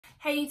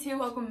Hey YouTube,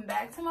 welcome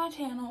back to my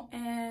channel,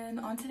 and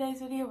on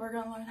today's video we're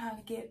going to learn how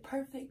to get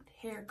perfect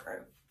hair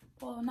growth.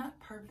 Well, not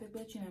perfect,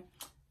 but you know,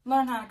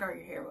 learn how to grow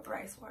your hair with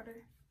rice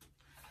water.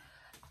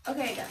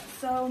 Okay guys,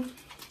 so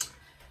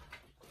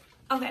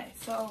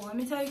let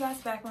me tell you guys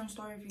the background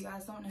story if you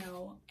guys don't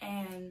know,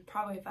 and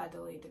probably if I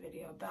delete the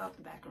video about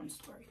the background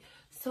story.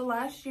 So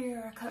last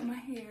year I cut my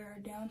hair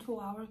down to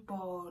I was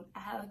bald.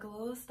 I had like a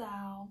little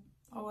style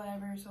or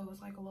whatever, so it was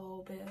like a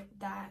little bit of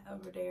that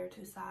over there to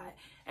the side.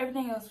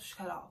 Everything else was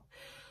cut off.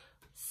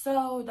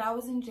 So that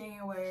was in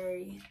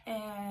January,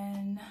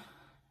 and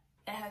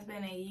it has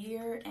been a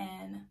year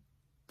and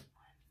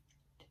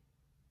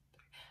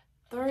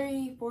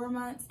 3-4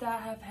 months that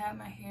I have had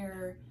my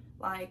hair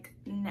like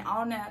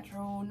all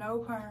natural,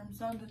 no perms,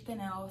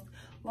 nothing else.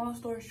 Long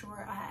story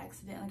short, I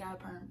accidentally got a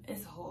perm.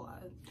 It's a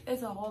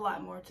whole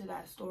lot more to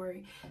that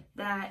story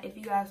that if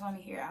you guys want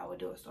to hear, I will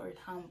do a story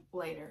time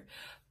later.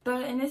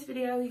 But in this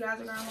video, you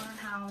guys are going to learn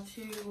how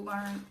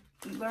to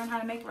learn how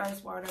to make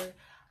rice water.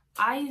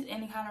 I use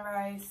any kind of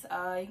rice.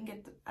 You can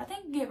get, I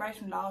think you can get rice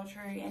from Dollar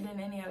Tree and then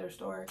any other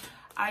store.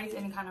 I use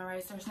any kind of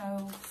rice. There's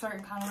no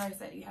certain kind of rice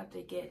that you have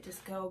to get.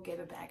 Just go get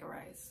a bag of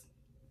rice,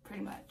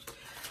 pretty much.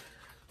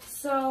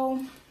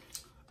 So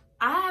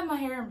I had my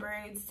hair in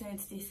braids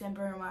since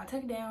December, and when I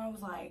took it down, I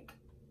was like,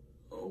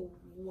 oh,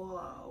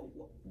 whoa,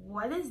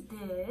 what is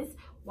this?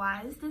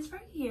 Why is this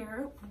right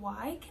here?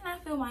 Why can I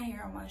feel my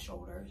hair on my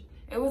shoulders?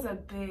 It was a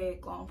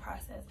big, long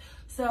process.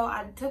 So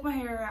I took my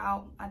hair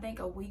out, I think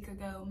a week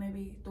ago,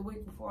 maybe the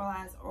week before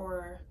last,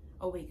 or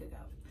a week ago.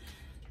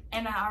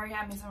 And I already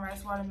had me some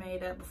rice water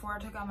made up before I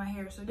took out my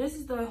hair. So this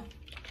is the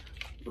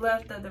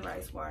left of the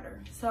rice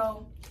water.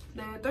 So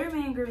the 3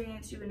 main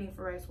ingredients you would need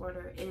for rice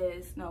water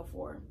is, no,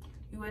 4.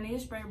 You would need a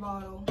spray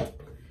bottle,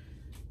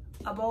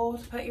 a bowl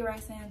to put your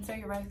rice in so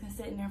your rice can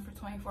sit in there for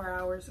 24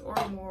 hours or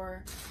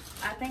more.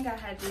 I think I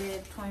had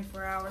did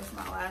 24 hours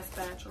my last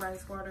batch of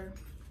rice water.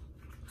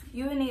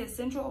 You would need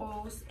essential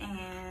oils,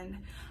 and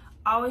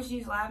I always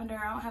use lavender.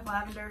 I don't have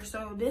lavender,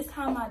 so this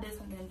time I did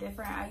something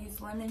different. I used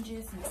lemon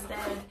juice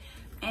instead,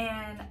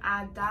 and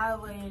I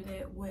diluted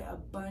it with a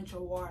bunch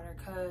of water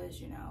because,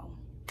 you know,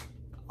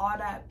 all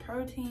that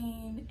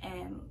protein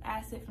and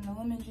acid from the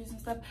lemon juice and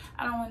stuff,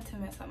 I don't want to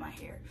mess up my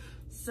hair.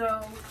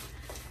 So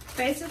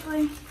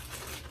basically,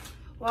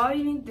 what all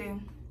you need to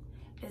do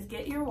is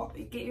get your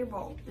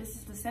bowl. This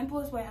is the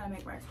simplest way how to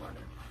make rice water.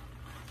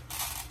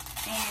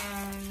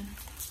 And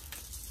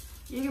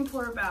you can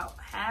pour about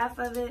half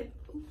of it,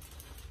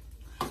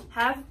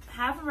 half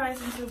of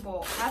rice into the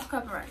bowl, half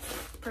cup of rice,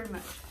 pretty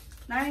much.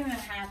 Not even a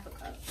half a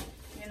cup,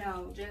 you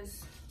know,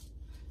 just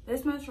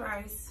this much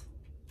rice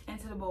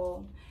into the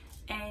bowl,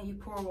 and you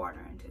pour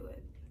water into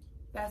it.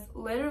 That's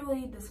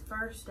literally this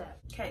first step.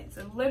 Okay,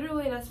 so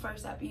literally that's the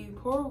first step. You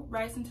pour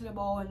rice into the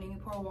bowl and then you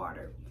pour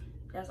water.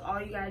 That's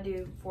all you gotta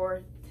do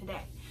for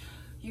today.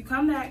 You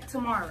come back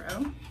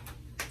tomorrow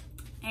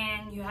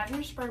and you have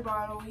your spray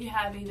bottle. You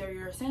have either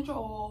your essential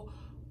oil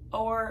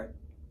or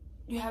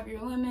you have your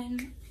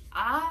lemon.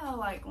 I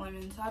like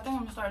lemon, so I think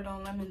I'm gonna start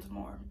doing lemons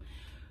more.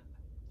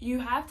 You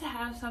have to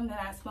have something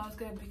that smells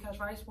good because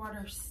rice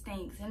water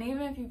stinks. And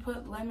even if you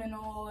put lemon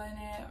oil in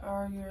it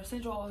or your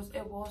essential oils,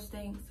 it will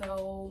stink.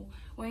 So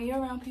when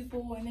you're around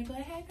people and they be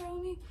like, hey girl,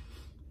 me,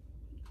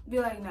 be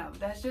like, no,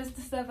 that's just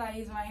the stuff I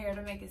use in my hair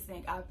to make it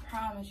stink. I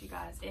promise you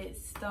guys, it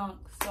stunk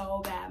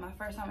so bad. My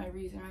first time ever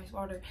using rice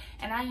water,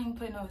 and I didn't even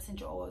put no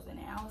essential oils in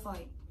it. I was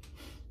like,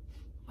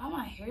 why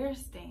my hair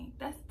stink?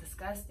 That's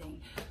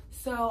disgusting.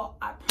 So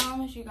I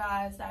promise you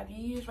guys that if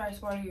you use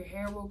rice water, your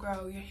hair will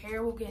grow, your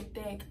hair will get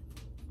thick,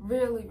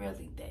 really,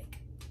 really thick.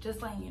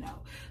 Just letting you know.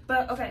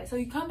 But okay, so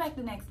you come back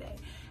the next day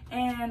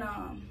and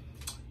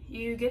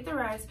you get the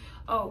rice.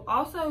 Oh,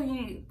 also you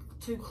need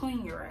to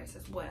clean your rice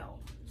as well.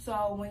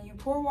 So when you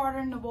pour water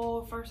in the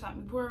bowl, first time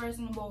you pour rice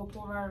in the bowl,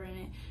 pour water in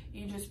it,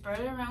 you just spread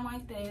it around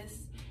like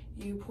this,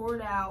 you pour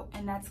it out,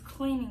 and that's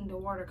cleaning the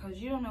water because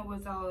you don't know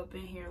what's all up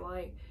in here.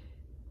 Like,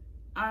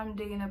 I'm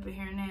digging up in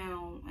here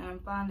now and I'm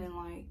finding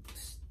like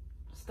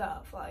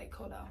stuff. Like,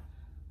 hold on,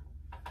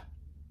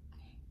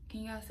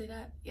 can you guys see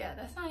that? Yeah,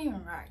 that's not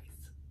even rice.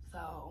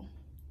 So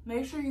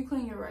make sure you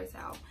clean your rice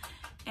out.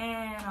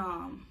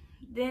 And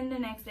then the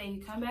next day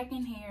you come back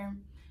in here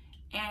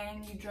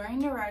and you drain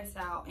the rice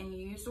out and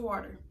you use the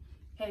water.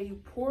 Okay, you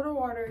pour the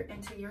water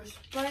into your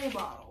spray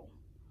bottle.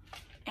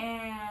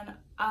 And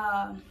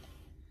I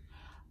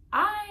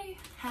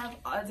have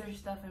other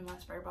stuff in my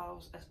spray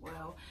bottles as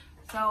well.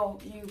 So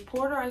you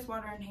pour the rice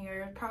water in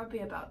here, probably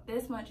about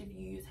this much if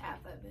you use half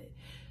of it.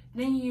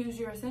 Then you use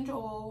your essential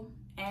oil,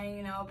 and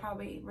you know,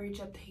 probably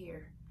reach up to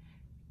here.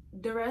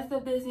 The rest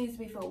of this needs to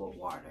be filled with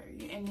water,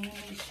 and then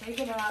you shake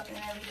it up and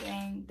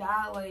everything,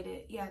 dilate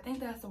it. Yeah, I think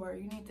that's the word.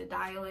 You need to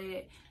dilate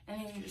it, and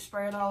then you just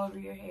spray it all over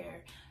your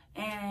hair.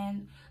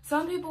 And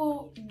some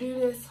people do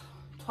this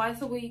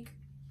twice a week.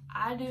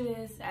 I do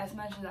this as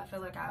much as I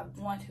feel like I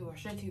want to or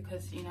should to,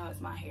 because you know,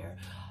 it's my hair.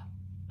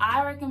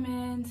 I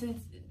recommend,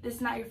 since this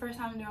is not your first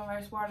time doing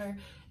rice water,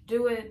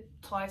 do it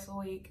twice a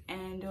week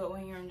and do it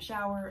when you're in the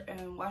shower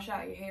and wash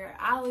out your hair.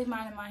 I leave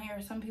mine in my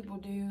hair. Some people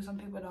do, some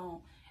people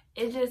don't.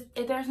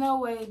 there's no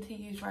way to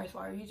use rice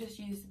water. You just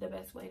use the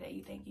best way that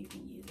you think you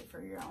can use it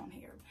for your own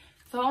hair.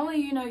 So only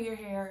you know your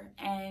hair,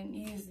 and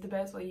use the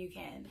best way you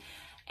can.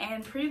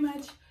 And pretty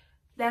much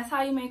that's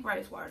how you make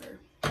rice water.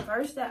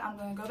 First step, I'm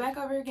going to go back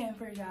over again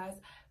for you guys.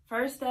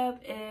 First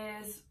step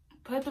is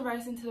put the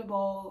rice into the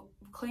bowl,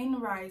 clean the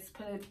rice,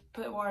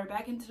 put water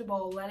back into the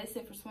bowl, let it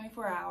sit for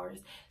 24 hours.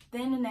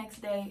 Then the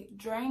next day,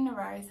 drain the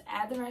rice,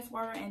 add the rice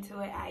water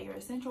into it, add your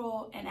essential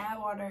oil, and add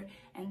water,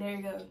 and there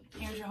you go.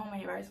 Here's your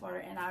homemade rice water,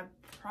 and I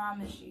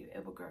promise you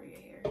it will grow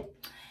your hair.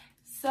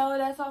 So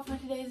that's all for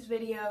today's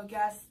video.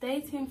 Guys,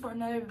 stay tuned for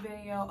another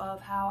video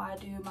of how I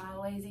do my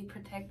lazy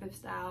protective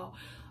style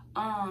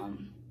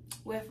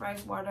with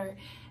rice water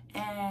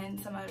and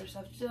some other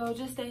stuff. So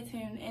just stay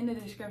tuned. In the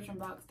description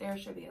box, there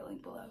should be a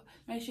link below.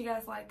 Make sure you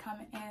guys like,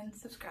 comment, and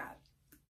subscribe.